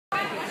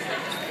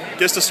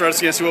guess to start us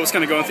against you, what was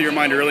kind of going through your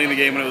mind early in the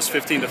game when it was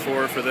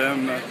 15-4 for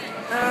them?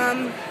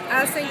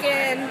 I was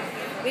thinking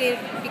we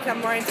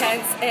become more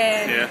intense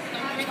and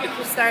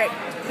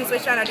we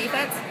switched on our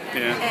defense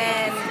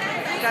and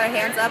got our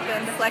hands up,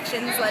 and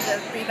deflections led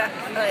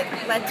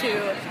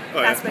to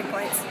fast break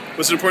points.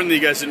 Was it important that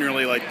you guys didn't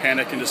really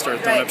panic and just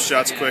start throwing up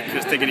shots quick,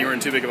 just thinking you were in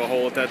too big of a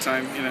hole at that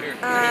time?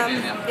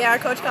 Yeah, our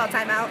coach called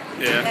timeout,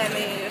 and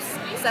we just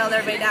settled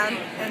everybody down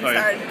and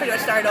pretty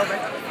much started over.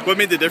 What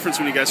made the difference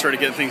when you guys started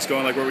getting things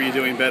going? What were you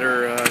doing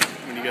better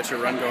when you got your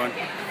run going?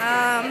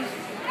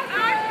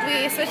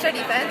 We switched our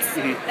defense,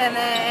 and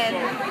then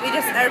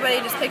everybody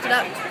just picked it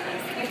up,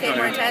 became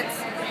more intense.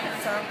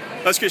 So.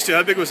 That's good too.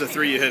 How big was the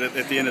three you hit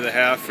at the end of the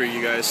half for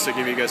you guys to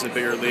give you guys a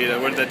bigger lead?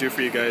 What did that do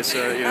for you guys?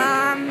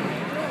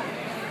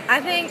 I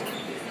think.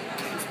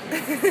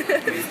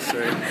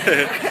 Sorry.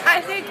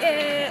 I think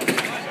it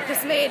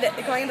just made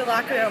going to the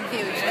locker room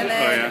huge, and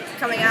then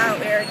coming out,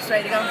 we were just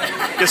ready to go.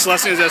 I guess the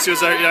last thing I was asking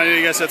was, I know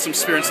you guys had some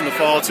experience in the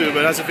fall too,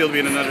 but how does it feel to be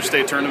in another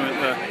state tournament?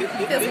 It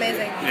feels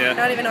amazing. I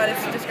don't even know how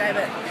to describe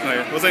it.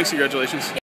 Well, thanks. Congratulations.